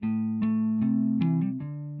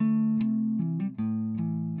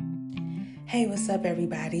Hey, what's up,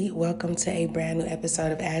 everybody? Welcome to a brand new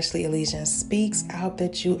episode of Ashley Elysian Speaks. I hope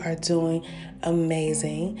that you are doing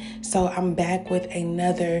amazing. So, I'm back with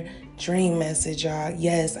another dream message, y'all.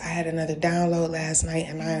 Yes, I had another download last night,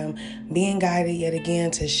 and I am being guided yet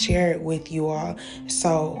again to share it with you all.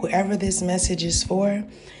 So, whoever this message is for,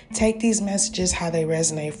 take these messages how they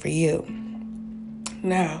resonate for you.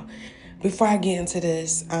 Now, before I get into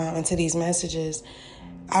these messages,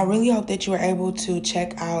 I really hope that you were able to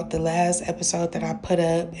check out the last episode that I put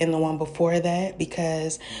up and the one before that,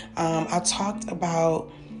 because I talked about,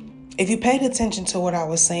 if you paid attention to what I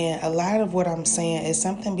was saying, a lot of what I'm saying is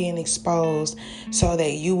something being exposed so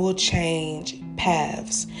that you will change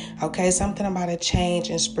paths. Okay, something about a change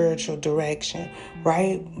in spiritual direction,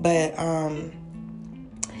 right? But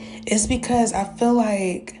it's because I feel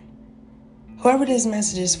like whoever this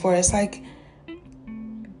message is for, it's like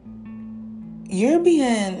you're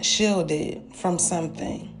being shielded from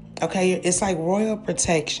something, okay? It's like royal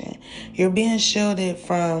protection. You're being shielded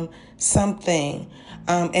from something,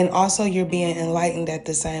 and also you're being enlightened at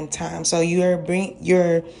the same time. So you're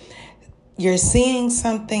seeing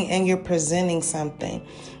something and you're presenting something.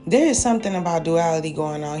 There is something about duality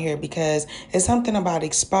going on here, because it's something about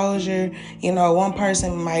exposure. You know, one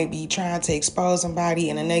person might be trying to expose somebody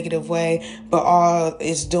in a negative way, but all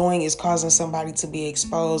it's doing is causing somebody to be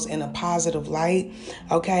exposed in a positive light.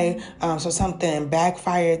 Okay, so something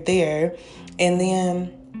backfired there. And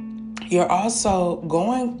then you're also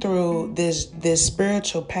going through this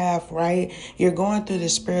spiritual path, right? You're going through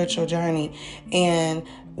this spiritual journey. And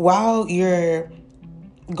while you're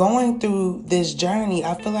going through this journey,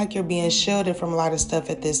 I feel like you're being shielded from a lot of stuff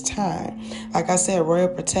at this time. Like I said, royal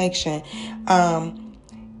protection.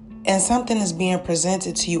 And something is being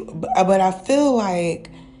presented to you. But I feel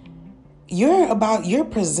like you're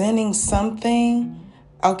presenting something,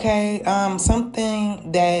 okay?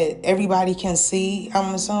 Something that everybody can see,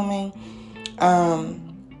 I'm assuming.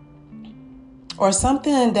 Or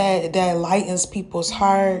something that lightens people's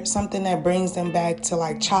heart, something that brings them back to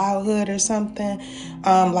like childhood or something,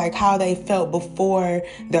 like how they felt before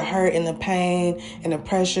the hurt and the pain and the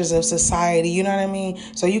pressures of society, you know what I mean?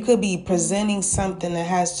 So you could be presenting something that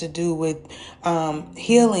has to do with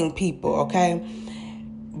healing people, okay?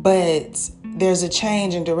 But there's a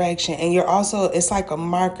change in direction, and you're also, it's like a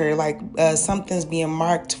marker, like something's being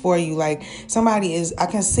marked for you. Like I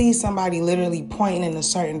can see somebody literally pointing in a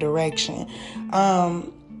certain direction.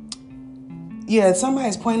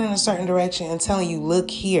 Somebody's pointing in a certain direction and telling you,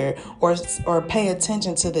 look here, or pay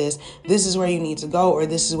attention to this. This is where you need to go, or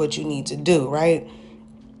this is what you need to do, right?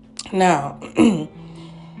 Now,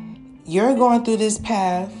 you're going through this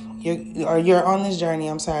path. You're on this journey.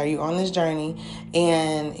 You're on this journey,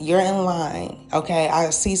 and you're in line. Okay,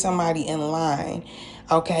 I see somebody in line.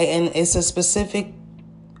 Okay, and it's a specific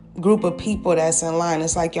group of people that's in line.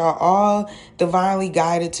 It's like y'all all divinely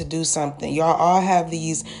guided to do something. Y'all all have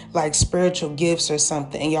these like spiritual gifts or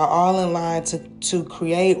something, and y'all all in line to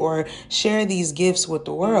create or share these gifts with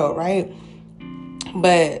the world, right?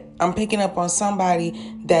 But I'm picking up on somebody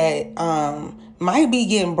that might be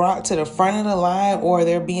getting brought to the front of the line, or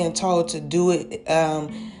they're being told to do it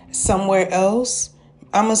somewhere else.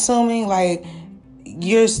 I'm assuming like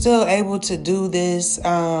you're still able to do this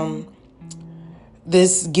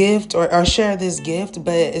this gift or share this gift,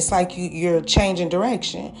 but it's like you're changing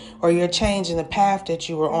direction, or you're changing the path that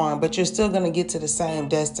you were on, but you're still going to get to the same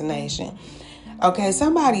destination. Okay,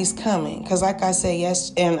 somebody's coming, because like I said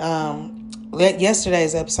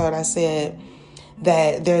yesterday's episode, I said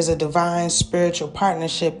that there's a divine spiritual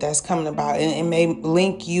partnership that's coming about, and it may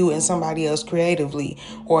link you and somebody else creatively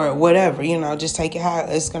or whatever, just take it how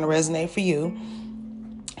it's going to resonate for you.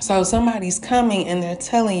 So somebody's coming and they're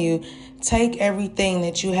telling you, take everything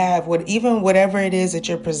that you have, whatever it is that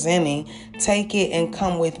you're presenting, take it and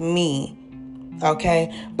come with me.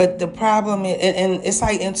 Okay. But the problem is, and it's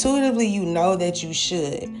like intuitively, you know that you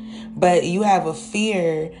should, but you have a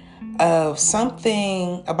fear of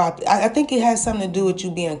something about, I think it has something to do with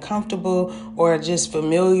you being comfortable or just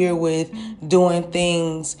familiar with doing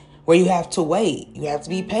things where you have to wait. You have to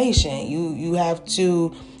be patient. You have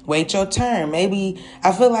to wait your turn. Maybe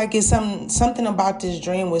I feel like it's something about this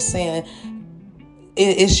dream was saying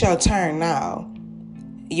it's your turn now.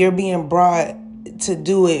 You're being brought to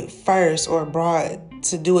do it first, or brought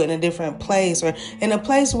to do it in a different place, or in a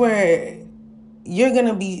place where you're going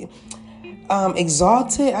to be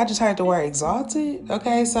exalted. I just heard the word exalted.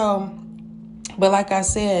 Okay. So, but like I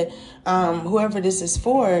said, whoever this is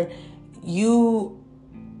for, you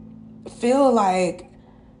feel like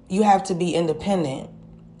you have to be independent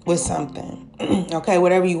with something. Okay,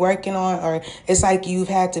 whatever you're working on, or it's like you've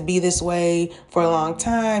had to be this way for a long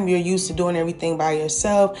time. You're used to doing everything by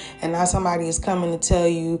yourself, and now somebody is coming to tell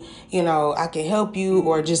you, I can help you,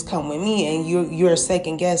 or just come with me, and you're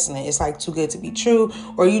second guessing it. It's like too good to be true,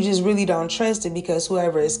 or you just really don't trust it because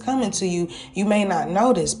whoever is coming to you, you may not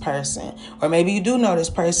know this person, or maybe you do know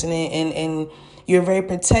this person, and you're very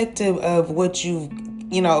protective of what you've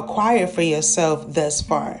acquired for yourself thus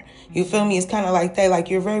far. You feel me? It's kind of like that. Like,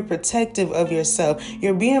 you're very protective of yourself.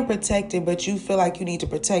 You're being protected, but you feel like you need to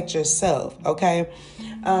protect yourself. Okay.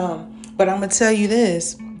 But I'm going to tell you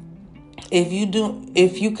this. If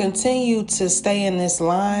you continue to stay in this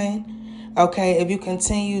line, okay, if you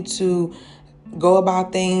continue to go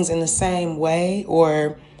about things in the same way,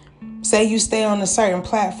 or say you stay on a certain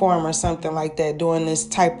platform or something like that, doing this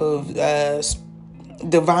type of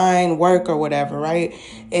divine work or whatever, right?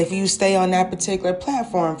 If you stay on that particular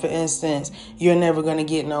platform, for instance, you're never going to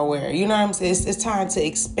get nowhere. You know what I'm saying? It's time to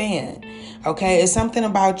expand. Okay. It's something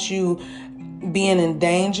about you being in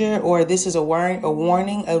danger, or this is a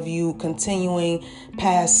warning of you continuing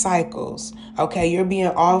past cycles. Okay. You're being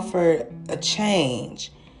offered a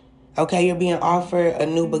change. Okay. You're being offered a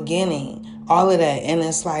new beginning, all of that. And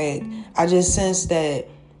it's like, I just sense that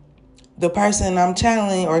the person I'm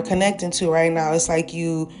channeling or connecting to right now, it's like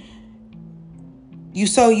you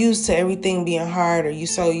so used to everything being hard, or you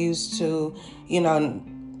so used to,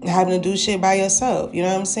 having to do shit by yourself. You know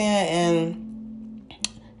what I'm saying? And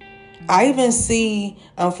I even see,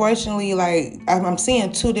 unfortunately, like I'm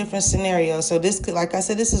seeing two different scenarios. So this could, like I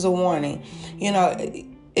said, this is a warning.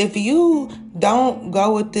 If you don't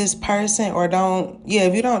go with this person, or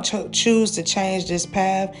if you don't choose to change this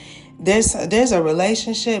path, there's a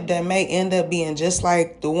relationship that may end up being just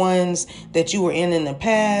like the ones that you were in the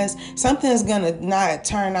past. Something's gonna not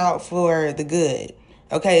turn out for the good.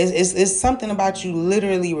 Okay, it's something about you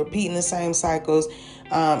literally repeating the same cycles,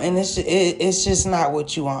 and it's just not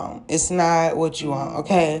what you want. It's not what you want.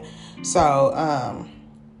 Okay, so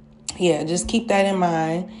just keep that in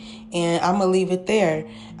mind, and I'm gonna leave it there.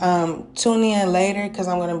 Tune in later because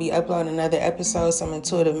I'm gonna be uploading another episode, some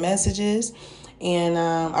intuitive messages. And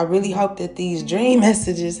I really hope that these dream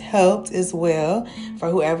messages helped as well for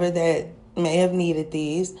whoever that may have needed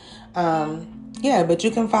these. But you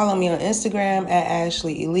can follow me on Instagram at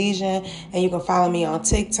Ashley Elysian, and you can follow me on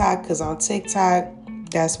TikTok, because on TikTok,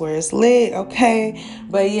 that's where it's lit, okay?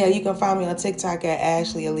 But yeah, you can follow me on TikTok at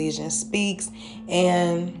Ashley Elysian Speaks.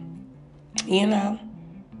 And,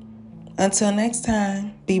 until next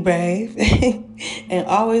time, be brave. And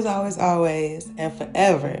always, always, always, and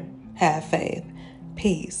forever have faith.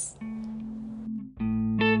 Peace.